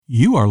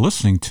You are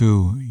listening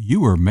to You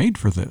Were Made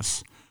for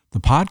This,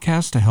 the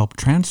podcast to help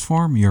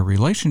transform your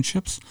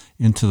relationships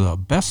into the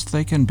best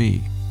they can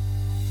be.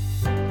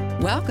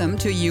 Welcome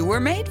to You Were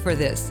Made for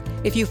This.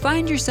 If you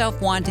find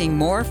yourself wanting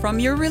more from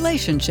your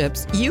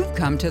relationships, you've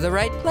come to the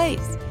right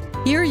place.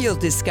 Here you'll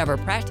discover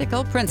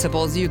practical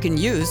principles you can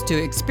use to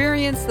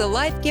experience the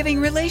life-giving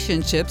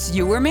relationships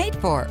you were made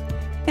for.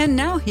 And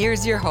now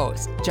here's your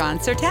host, John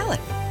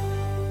Sertalik.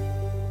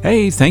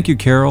 Hey, thank you,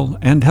 Carol,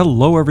 and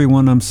hello,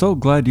 everyone. I'm so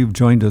glad you've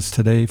joined us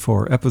today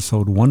for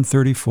episode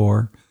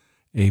 134,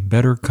 A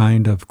Better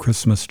Kind of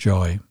Christmas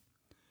Joy.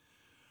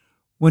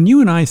 When you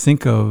and I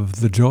think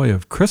of the joy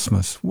of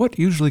Christmas, what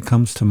usually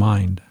comes to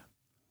mind?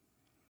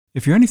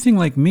 If you're anything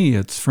like me,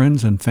 it's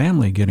friends and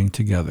family getting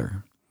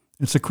together.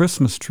 It's a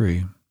Christmas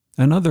tree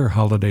and other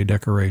holiday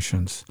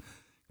decorations,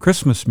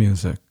 Christmas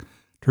music.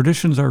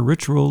 Traditions are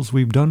rituals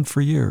we've done for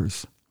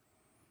years.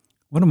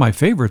 One of my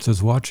favorites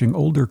is watching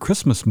older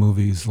Christmas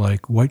movies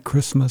like White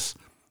Christmas,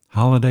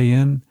 Holiday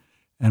Inn,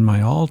 and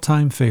my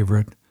all-time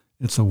favorite,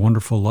 It's a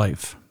Wonderful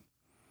Life.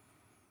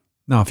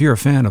 Now, if you're a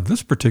fan of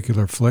this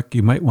particular flick,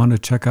 you might want to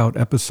check out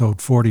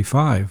episode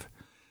 45,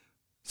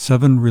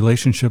 7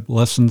 Relationship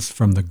Lessons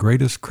from the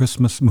Greatest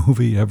Christmas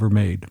Movie Ever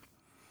Made.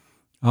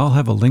 I'll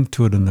have a link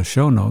to it in the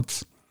show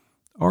notes,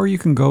 or you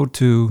can go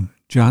to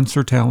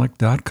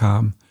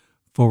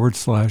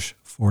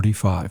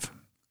johnsertalik.com/45.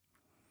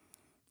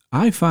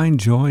 I find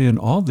joy in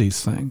all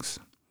these things,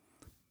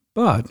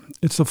 but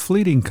it's a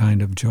fleeting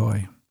kind of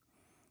joy.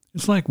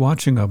 It's like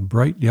watching a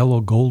bright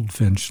yellow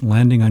goldfinch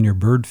landing on your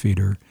bird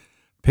feeder,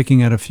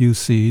 picking at a few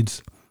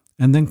seeds,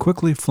 and then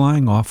quickly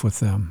flying off with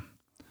them.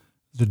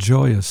 The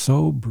joy is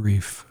so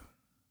brief.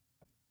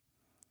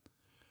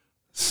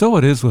 So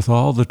it is with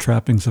all the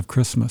trappings of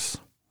Christmas.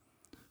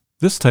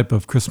 This type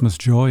of Christmas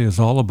joy is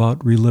all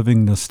about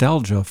reliving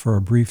nostalgia for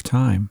a brief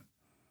time.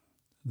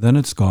 Then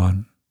it's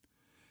gone.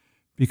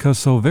 Because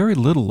so very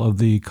little of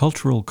the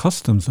cultural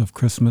customs of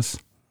Christmas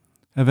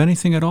have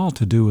anything at all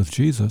to do with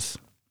Jesus.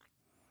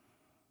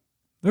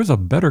 There's a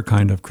better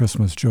kind of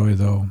Christmas joy,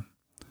 though.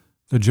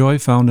 The joy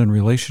found in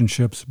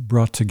relationships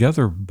brought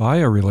together by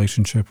a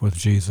relationship with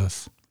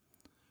Jesus.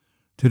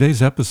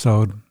 Today's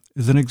episode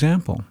is an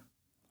example.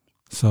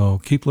 So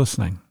keep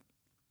listening.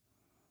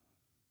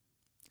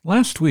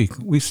 Last week,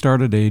 we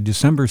started a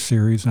December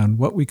series on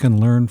what we can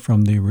learn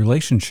from the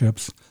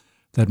relationships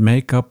that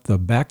make up the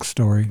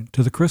backstory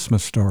to the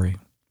Christmas story.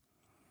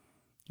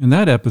 In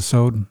that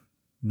episode,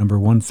 number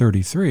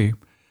 133,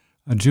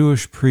 a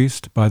Jewish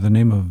priest by the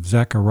name of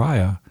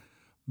Zechariah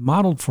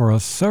modeled for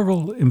us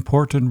several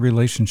important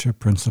relationship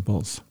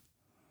principles.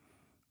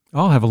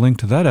 I'll have a link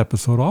to that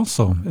episode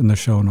also in the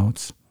show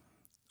notes.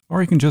 Or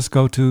you can just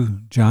go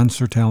to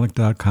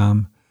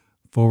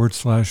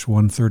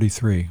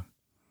johnsertalik.com/133.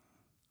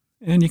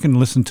 And you can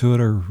listen to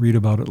it or read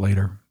about it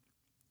later.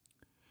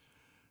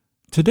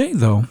 Today,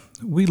 though,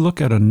 we look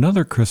at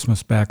another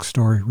Christmas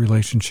backstory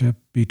relationship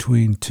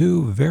between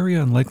two very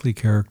unlikely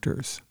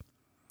characters.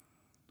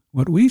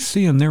 What we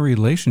see in their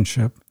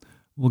relationship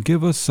will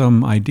give us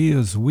some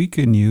ideas we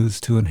can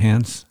use to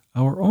enhance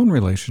our own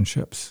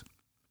relationships.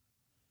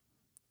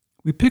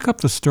 We pick up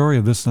the story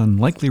of this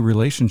unlikely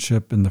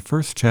relationship in the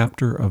first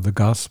chapter of the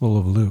Gospel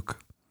of Luke.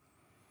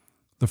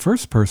 The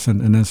first person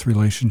in this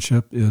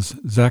relationship is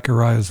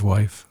Zechariah's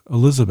wife,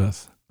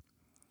 Elizabeth.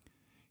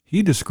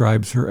 He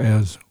describes her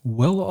as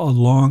well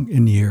along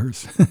in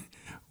years,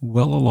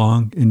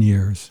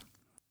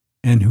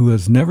 and who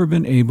has never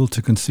been able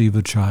to conceive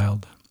a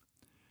child.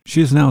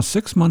 She is now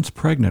 6 months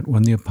pregnant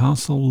when the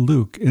Apostle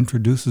Luke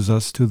introduces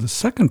us to the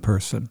second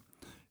person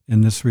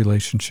in this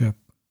relationship.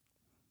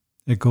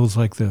 It goes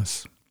like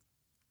this.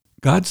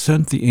 God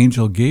sent the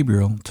angel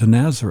Gabriel to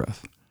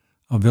Nazareth,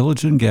 a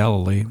village in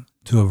Galilee,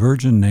 to a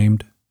virgin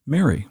named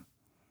Mary.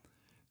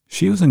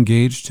 She was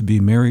engaged to be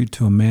married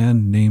to a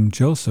man named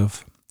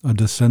Joseph, a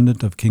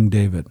descendant of King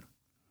David.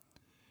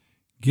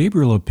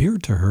 Gabriel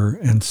appeared to her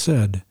and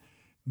said,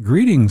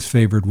 "Greetings,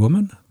 favored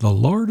woman, the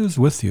Lord is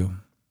with you."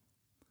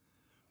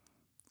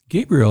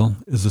 Gabriel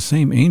is the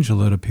same angel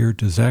that appeared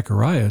to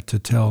Zechariah to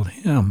tell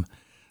him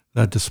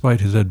that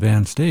despite his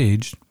advanced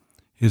age,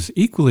 his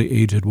equally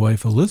aged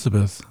wife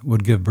Elizabeth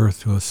would give birth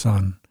to a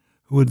son,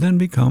 who would then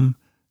become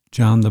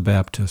John the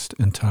Baptist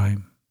in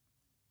time.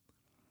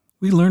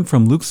 We learn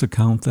from Luke's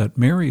account that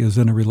Mary is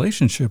in a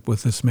relationship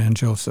with this man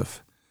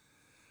Joseph.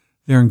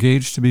 They're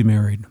engaged to be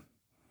married,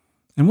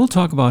 and we'll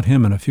talk about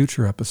him in a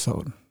future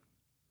episode.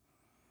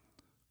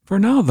 For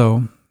now,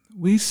 though,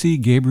 we see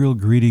Gabriel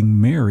greeting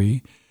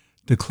Mary,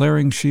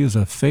 declaring she is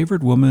a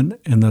favored woman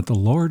and that the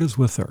Lord is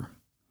with her.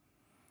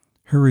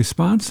 Her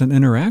response and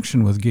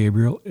interaction with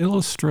Gabriel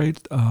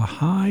illustrate a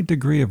high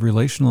degree of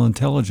relational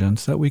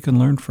intelligence that we can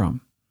learn from.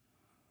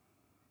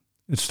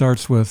 It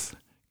starts with,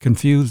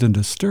 confused and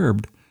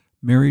disturbed,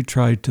 Mary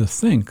tried to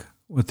think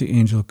what the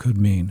angel could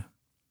mean.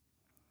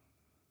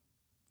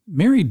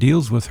 Mary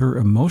deals with her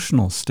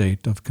emotional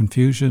state of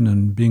confusion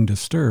and being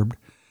disturbed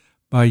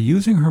by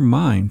using her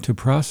mind to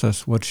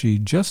process what she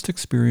just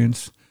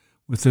experienced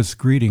with this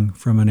greeting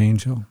from an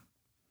angel.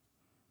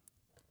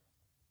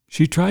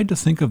 She tried to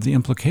think of the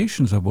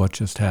implications of what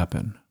just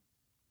happened.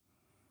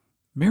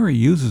 Mary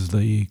uses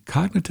the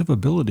cognitive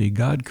ability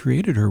God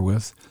created her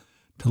with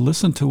to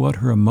listen to what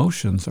her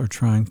emotions are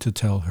trying to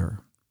tell her.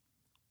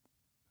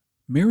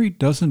 Mary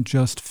doesn't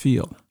just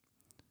feel.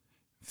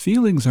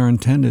 Feelings are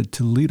intended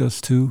to lead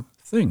us to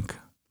think.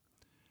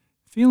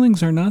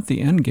 Feelings are not the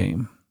end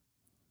game.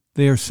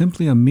 They are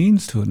simply a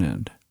means to an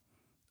end,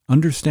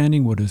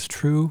 understanding what is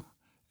true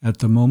at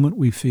the moment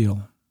we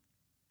feel.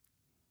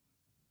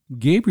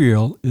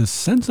 Gabriel is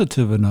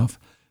sensitive enough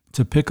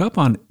to pick up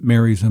on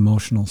Mary's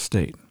emotional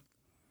state.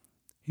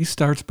 He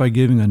starts by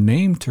giving a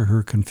name to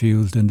her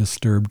confused and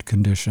disturbed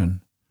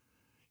condition.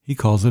 He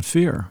calls it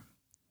fear.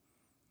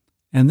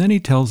 And then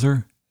he tells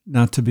her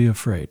not to be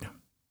afraid.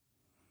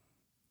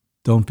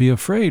 "Don't be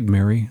afraid,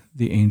 Mary,"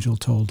 the angel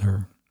told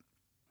her.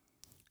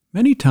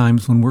 Many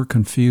times when we're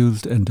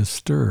confused and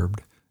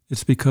disturbed,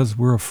 it's because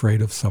we're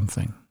afraid of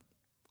something.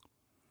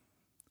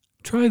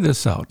 Try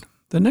this out.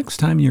 The next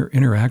time you're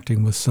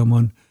interacting with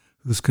someone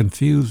who's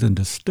confused and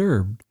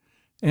disturbed,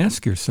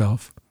 ask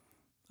yourself,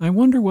 I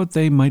wonder what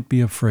they might be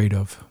afraid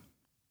of.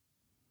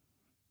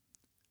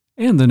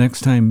 And the next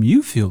time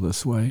you feel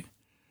this way,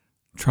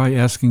 try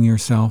asking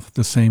yourself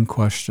the same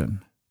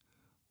question.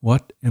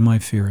 What am I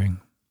fearing?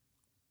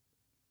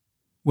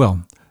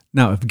 Well,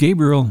 now if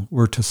Gabriel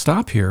were to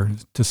stop here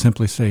to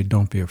simply say,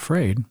 don't be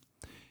afraid,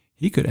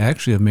 he could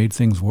actually have made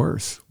things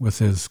worse with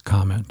his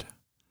comment.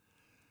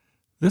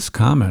 This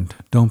comment,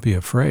 don't be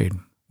afraid,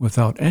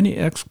 without any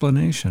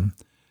explanation,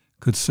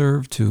 could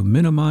serve to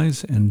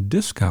minimize and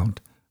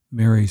discount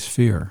Mary's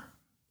fear.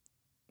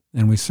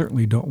 And we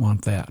certainly don't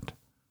want that.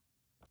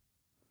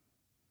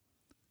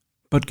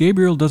 But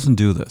Gabriel doesn't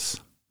do this.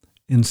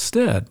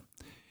 Instead,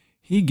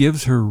 he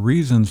gives her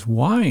reasons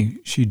why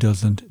she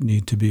doesn't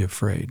need to be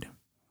afraid.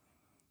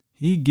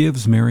 He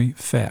gives Mary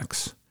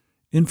facts,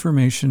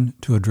 information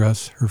to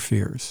address her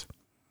fears.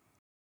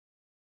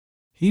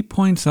 He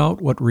points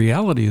out what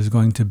reality is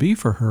going to be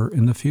for her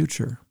in the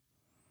future.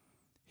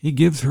 He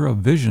gives her a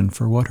vision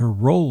for what her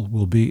role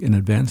will be in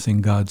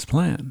advancing God's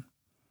plan.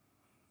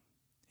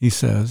 He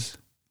says,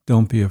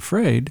 don't be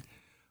afraid,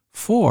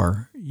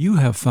 for you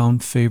have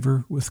found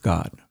favor with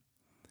God.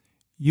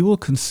 You will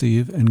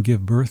conceive and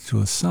give birth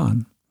to a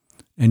son,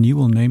 and you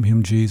will name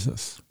him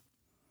Jesus.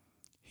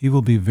 He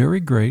will be very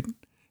great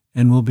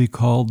and will be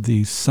called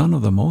the Son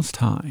of the Most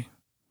High.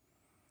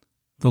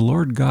 The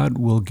Lord God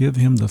will give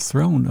him the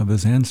throne of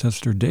his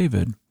ancestor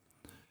David,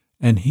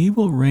 and he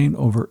will reign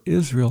over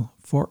Israel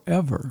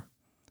forever.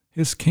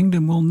 His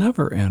kingdom will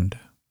never end.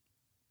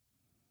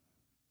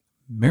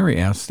 Mary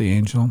asked the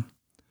angel,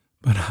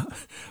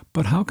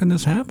 But how can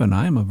this happen?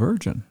 I am a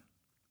virgin.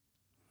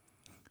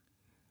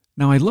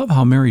 Now I love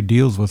how Mary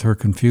deals with her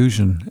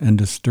confusion and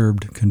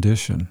disturbed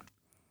condition.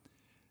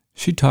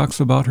 She talks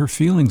about her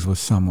feelings with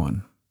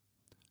someone.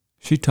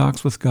 She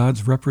talks with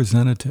God's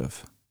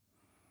representative.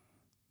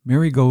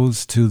 Mary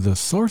goes to the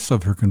source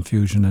of her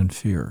confusion and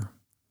fear.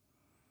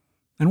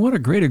 And what a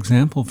great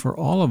example for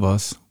all of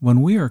us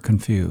when we are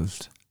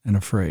confused and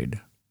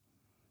afraid.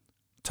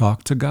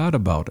 Talk to God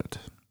about it.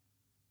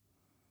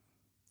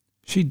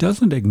 She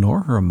doesn't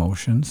ignore her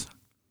emotions.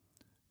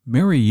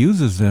 Mary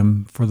uses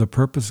them for the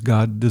purpose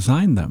God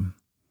designed them,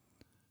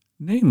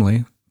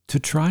 namely, to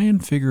try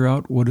and figure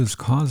out what is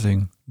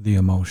causing the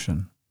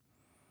emotion.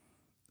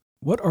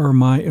 What are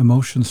my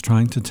emotions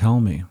trying to tell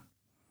me?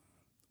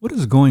 What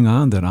is going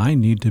on that I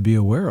need to be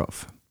aware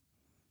of?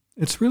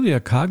 It's really a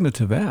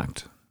cognitive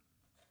act.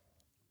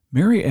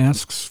 Mary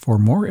asks for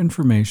more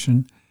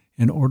information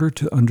in order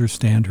to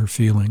understand her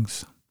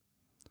feelings.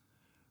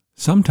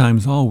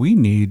 Sometimes all we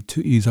need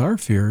to ease our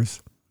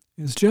fears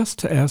is just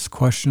to ask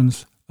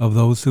questions of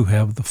those who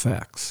have the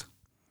facts,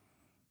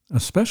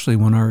 especially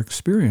when our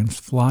experience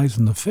flies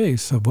in the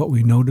face of what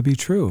we know to be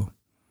true,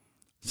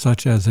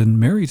 such as in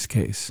Mary's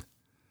case.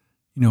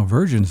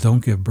 Virgins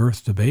don't give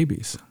birth to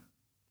babies.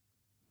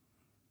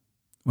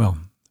 Well,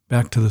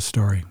 back to the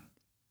story.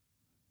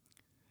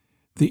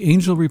 The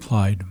angel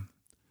replied,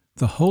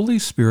 "The Holy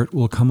Spirit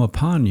will come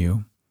upon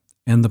you,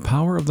 and the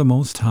power of the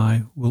Most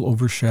High will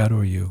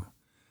overshadow you.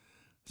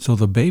 So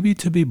the baby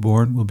to be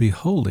born will be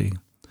holy,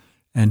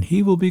 and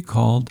he will be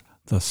called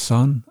the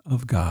Son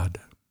of God."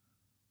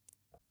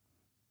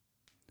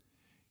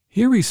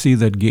 Here we see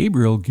that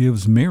Gabriel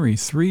gives Mary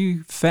 3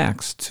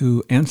 facts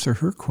to answer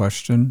her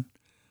question,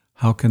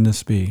 how can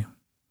this be?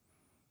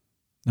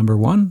 Number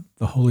 1,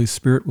 the Holy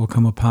Spirit will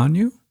come upon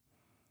you.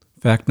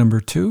 Fact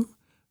number 2,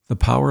 the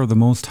power of the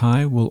Most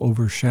High will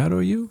overshadow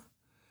you.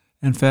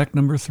 And fact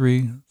number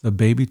 3, the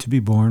baby to be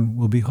born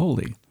will be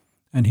holy,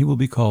 and he will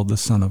be called the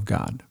Son of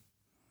God.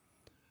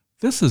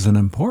 This is an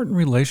important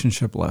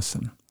relationship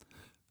lesson.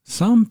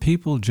 Some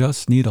people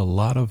just need a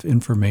lot of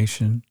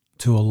information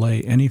to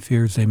allay any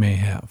fears they may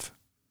have.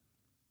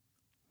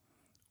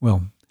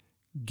 Well,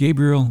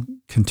 Gabriel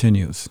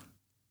continues.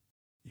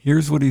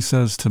 Here's what he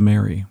says to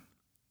Mary.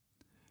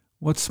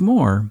 What's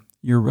more,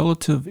 your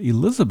relative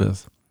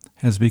Elizabeth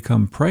has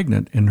become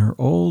pregnant in her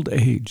old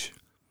age.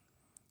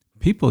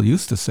 People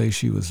used to say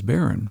she was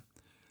barren,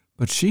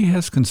 but she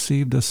has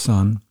conceived a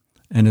son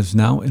and is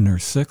now in her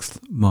 6th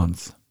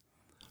month.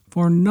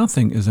 For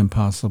nothing is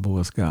impossible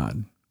with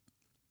God.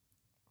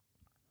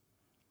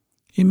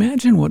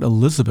 Imagine what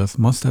Elizabeth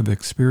must have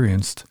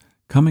experienced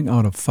coming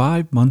out of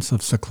 5 months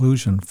of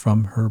seclusion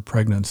from her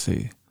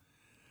pregnancy.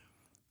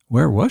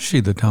 Where was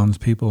she, the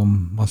townspeople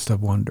must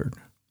have wondered.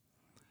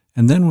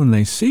 And then when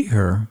they see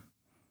her,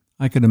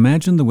 I could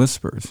imagine the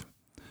whispers.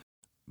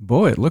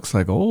 Boy, it looks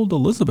like old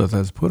Elizabeth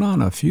has put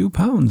on a few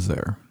pounds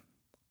there.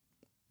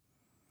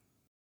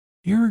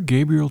 Here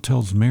Gabriel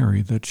tells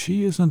Mary that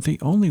she isn't the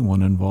only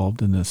one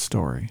involved in this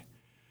story,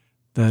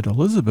 that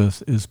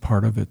Elizabeth is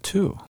part of it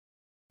too.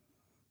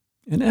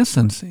 In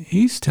essence,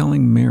 he's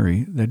telling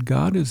Mary that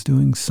God is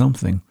doing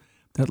something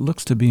that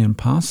looks to be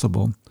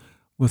impossible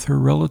with her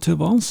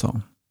relative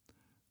also,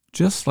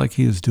 just like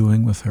he is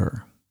doing with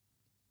her.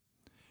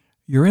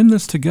 You're in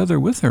this together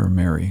with her,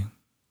 Mary,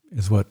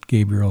 is what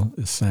Gabriel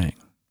is saying.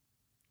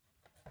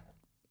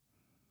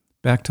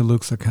 Back to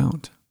Luke's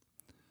account.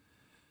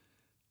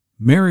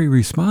 Mary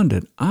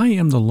responded, I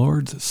am the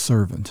Lord's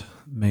servant.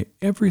 May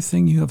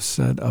everything you have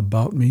said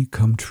about me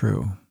come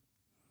true.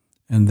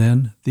 And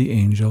then the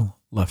angel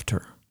left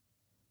her.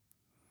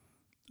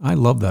 I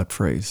love that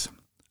phrase.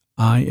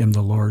 I am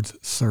the Lord's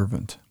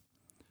servant.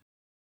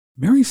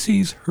 Mary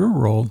sees her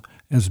role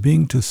as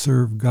being to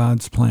serve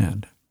God's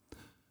plan,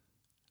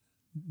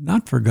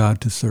 not for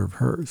God to serve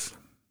hers.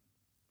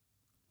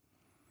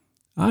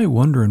 I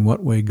wonder in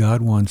what way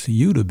God wants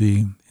you to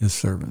be his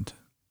servant.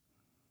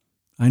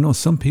 I know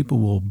some people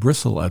will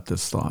bristle at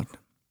this thought,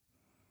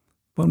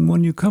 but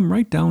when you come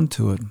right down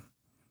to it,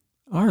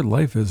 our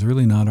life is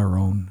really not our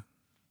own.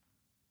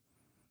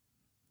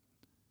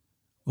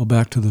 Well,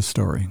 back to the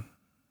story.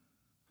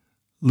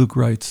 Luke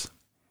writes,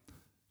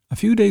 a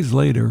few days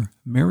later,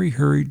 Mary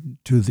hurried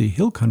to the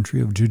hill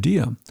country of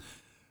Judea,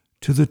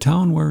 to the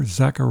town where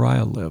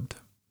Zechariah lived.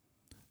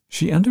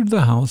 She entered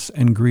the house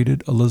and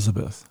greeted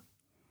Elizabeth.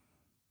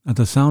 At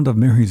the sound of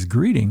Mary's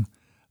greeting,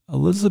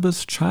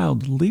 Elizabeth's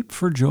child leaped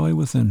for joy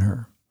within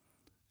her,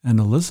 and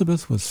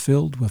Elizabeth was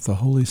filled with the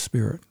Holy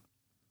Spirit.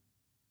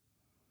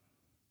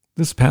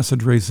 This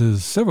passage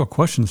raises several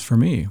questions for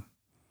me.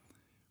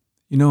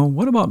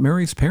 What about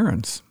Mary's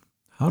parents?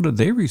 How did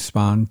they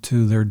respond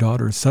to their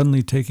daughter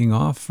suddenly taking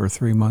off for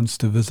 3 months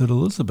to visit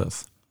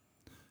Elizabeth?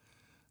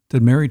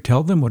 Did Mary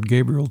tell them what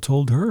Gabriel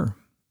told her?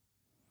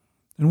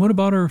 And what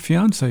about her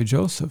fiancé,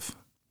 Joseph?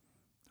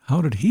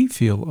 How did he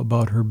feel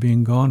about her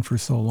being gone for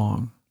so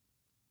long?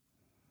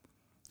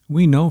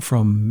 We know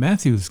from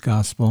Matthew's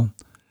Gospel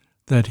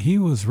that he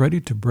was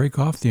ready to break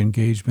off the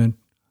engagement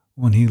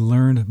when he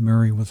learned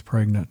Mary was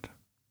pregnant.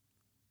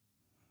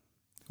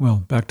 Well,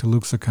 back to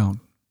Luke's account.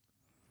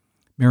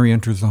 Mary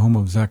enters the home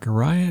of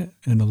Zechariah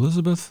and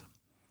Elizabeth,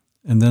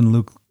 and then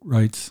Luke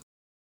writes,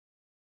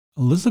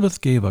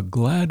 Elizabeth gave a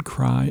glad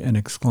cry and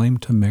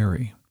exclaimed to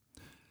Mary,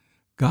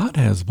 God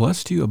has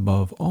blessed you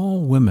above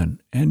all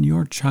women, and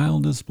your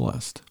child is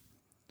blessed.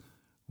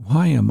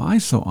 Why am I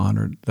so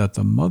honored that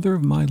the mother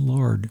of my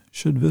Lord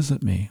should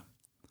visit me?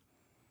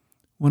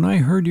 When I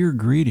heard your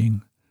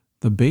greeting,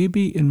 the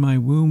baby in my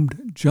womb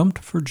jumped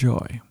for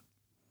joy.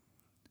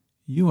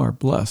 You are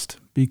blessed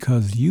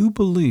because you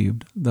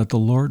believed that the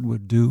Lord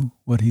would do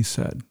what he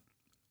said.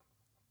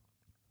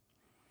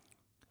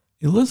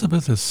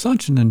 Elizabeth is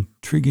such an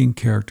intriguing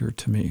character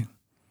to me.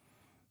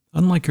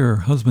 Unlike her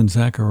husband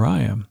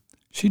Zechariah,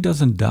 she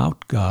doesn't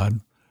doubt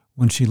God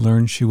when she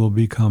learns she will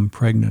become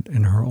pregnant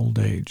in her old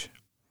age.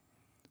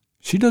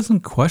 She doesn't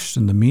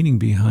question the meaning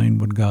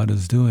behind what God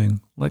is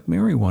doing, like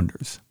Mary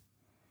wonders.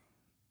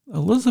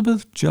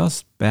 Elizabeth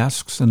just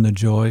basks in the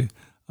joy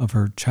of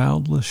her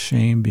childless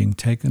shame being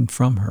taken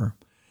from her,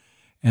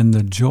 and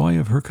the joy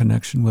of her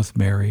connection with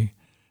Mary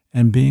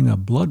and being a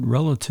blood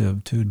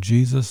relative to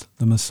Jesus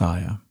the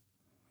Messiah.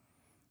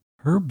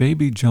 Her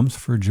baby jumps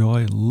for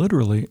joy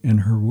literally in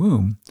her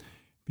womb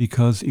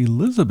because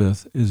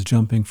Elizabeth is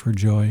jumping for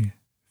joy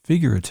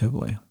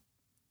figuratively.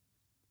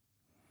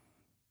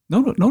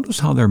 Notice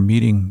how their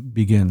meeting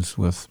begins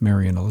with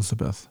Mary and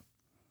Elizabeth.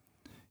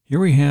 Here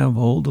we have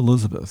old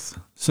Elizabeth,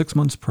 6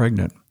 months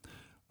pregnant,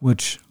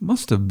 which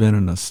must have been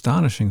an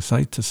astonishing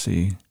sight to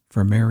see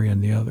for Mary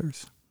and the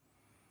others.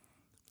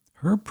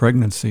 Her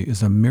pregnancy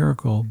is a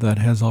miracle that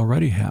has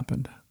already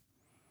happened.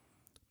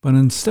 But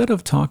instead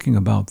of talking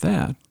about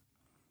that,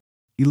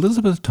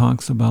 Elizabeth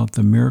talks about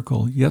the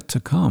miracle yet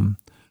to come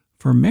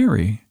for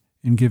Mary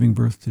in giving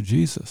birth to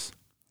Jesus.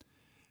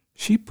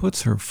 She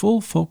puts her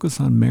full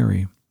focus on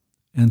Mary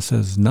and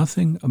says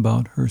nothing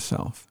about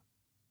herself.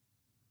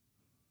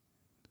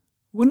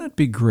 Wouldn't it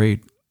be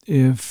great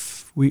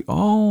if we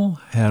all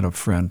had a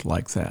friend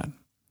like that?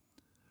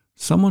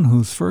 Someone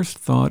whose first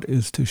thought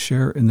is to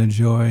share in the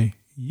joy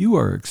you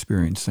are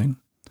experiencing,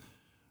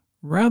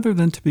 rather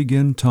than to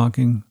begin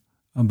talking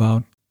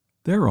about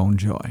their own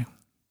joy.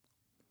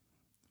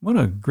 What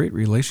a great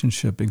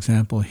relationship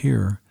example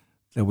here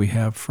that we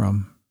have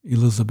from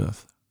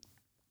Elizabeth.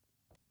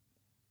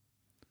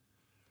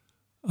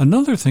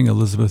 Another thing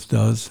Elizabeth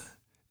does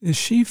is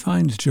she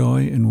finds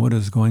joy in what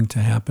is going to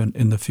happen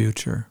in the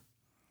future.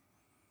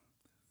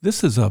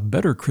 This is a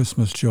better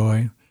Christmas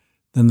joy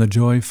than the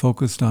joy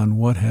focused on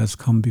what has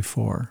come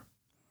before.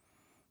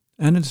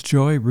 And it's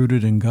joy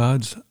rooted in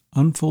God's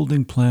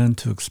unfolding plan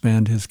to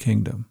expand His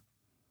kingdom.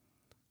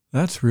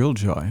 That's real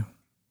joy,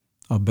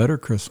 a better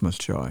Christmas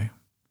joy,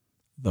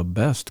 the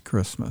best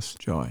Christmas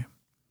joy.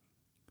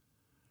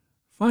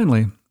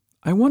 Finally,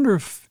 I wonder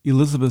if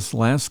Elizabeth's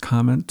last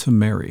comment to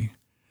Mary,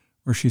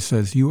 where she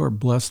says, "You are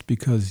blessed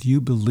because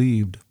you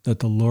believed that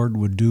the Lord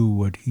would do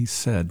what He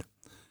said."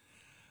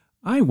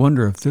 I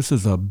wonder if this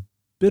is a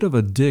bit of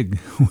a dig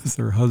with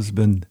her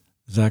husband,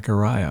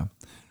 Zechariah,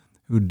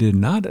 who did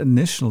not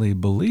initially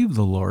believe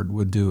the Lord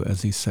would do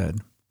as He said.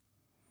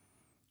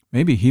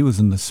 Maybe he was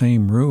in the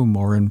same room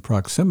or in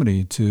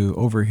proximity to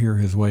overhear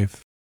his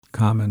wife's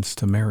comments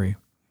to Mary.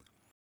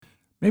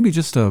 Maybe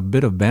just a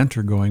bit of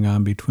banter going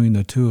on between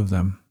the two of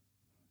them.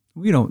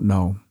 We don't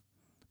know,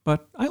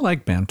 but I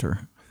like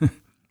banter.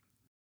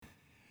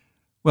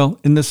 Well,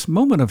 in this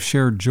moment of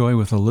shared joy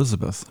with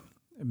Elizabeth,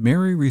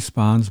 Mary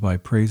responds by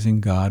praising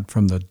God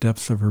from the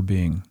depths of her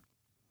being.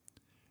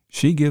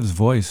 She gives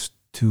voice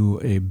to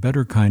a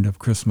better kind of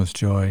Christmas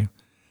joy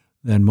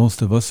than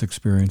most of us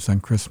experience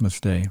on Christmas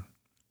Day.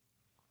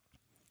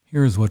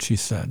 Here is what she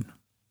said.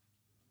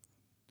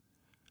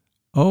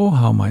 "Oh,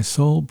 how my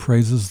soul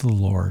praises the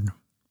Lord!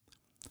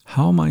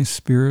 How my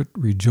spirit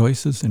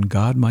rejoices in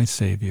God my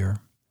Savior!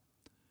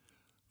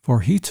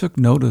 For He took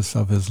notice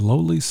of His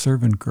lowly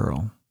servant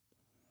girl.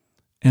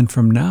 And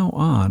from now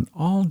on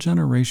all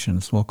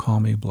generations will call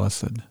me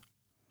blessed.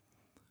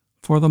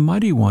 For the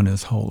Mighty One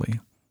is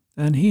holy,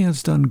 and He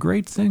has done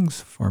great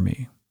things for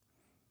me.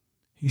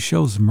 He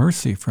shows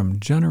mercy from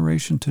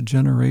generation to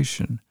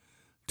generation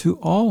to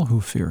all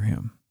who fear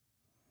Him.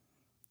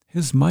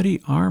 His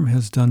mighty arm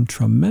has done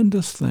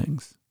tremendous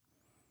things.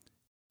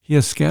 He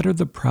has scattered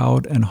the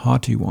proud and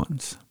haughty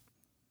ones.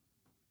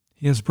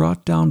 He has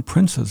brought down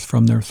princes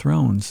from their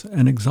thrones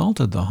and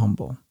exalted the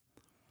humble.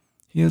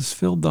 He has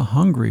filled the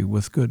hungry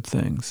with good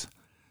things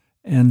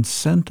and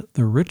sent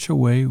the rich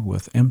away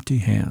with empty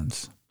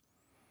hands.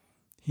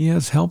 He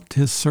has helped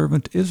His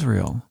servant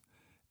Israel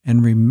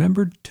and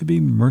remembered to be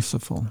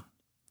merciful.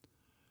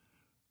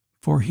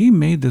 For He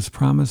made this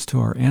promise to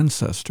our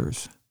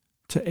ancestors,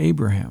 to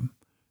Abraham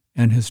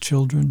and his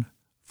children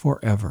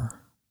forever."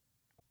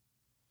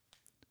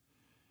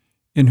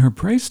 In her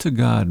praise to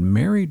God,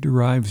 Mary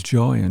derives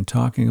joy in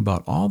talking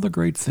about all the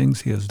great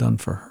things He has done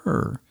for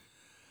her,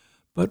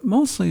 but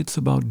mostly it's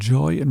about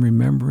joy in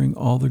remembering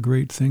all the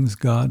great things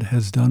God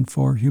has done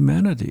for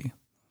humanity.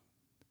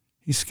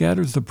 He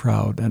scatters the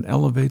proud and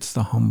elevates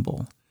the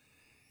humble.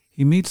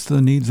 He meets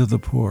the needs of the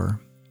poor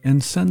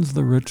and sends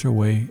the rich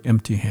away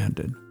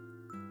empty-handed.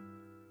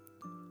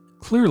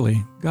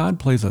 Clearly, God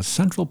plays a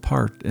central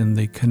part in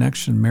the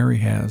connection Mary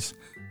has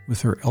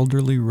with her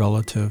elderly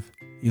relative,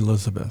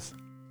 Elizabeth.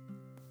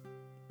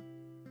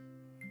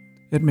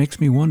 It makes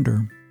me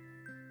wonder,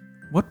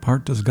 what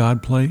part does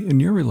God play in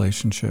your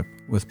relationship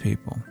with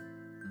people?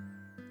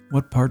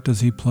 What part does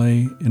He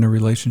play in a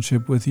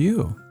relationship with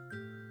you,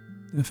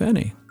 if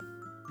any?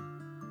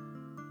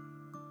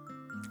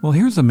 Well,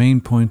 here's the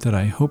main point that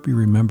I hope you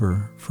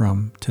remember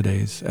from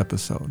today's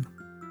episode.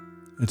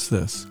 It's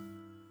this.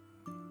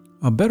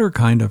 A better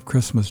kind of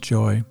Christmas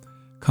joy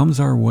comes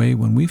our way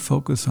when we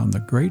focus on the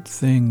great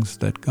things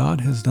that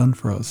God has done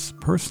for us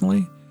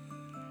personally,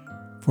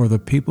 for the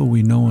people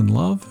we know and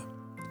love,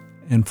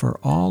 and for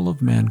all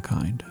of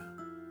mankind.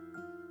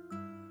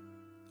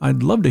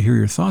 I'd love to hear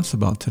your thoughts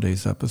about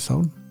today's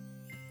episode.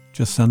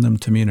 Just send them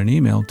to me in an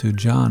email to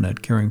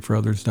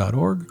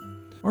john@caringforothers.org,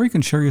 or you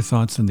can share your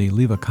thoughts in the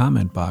leave a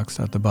comment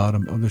box at the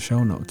bottom of the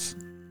show notes.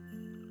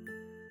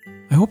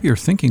 I hope your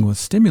thinking was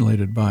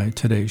stimulated by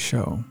today's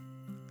show,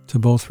 to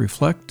both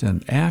reflect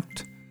and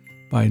act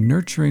by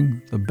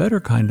nurturing the better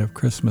kind of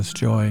Christmas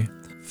joy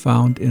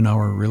found in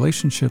our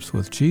relationships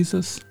with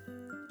Jesus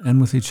and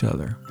with each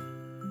other.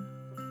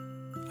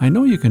 I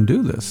know you can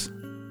do this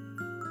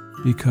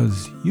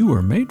because you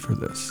were made for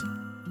this.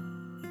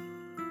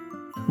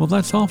 Well,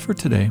 that's all for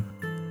today.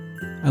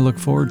 I look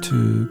forward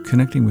to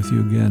connecting with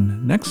you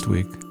again next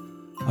week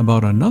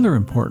about another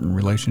important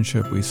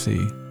relationship we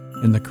see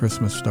in the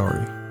Christmas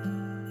story.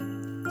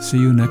 See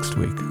you next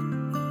week.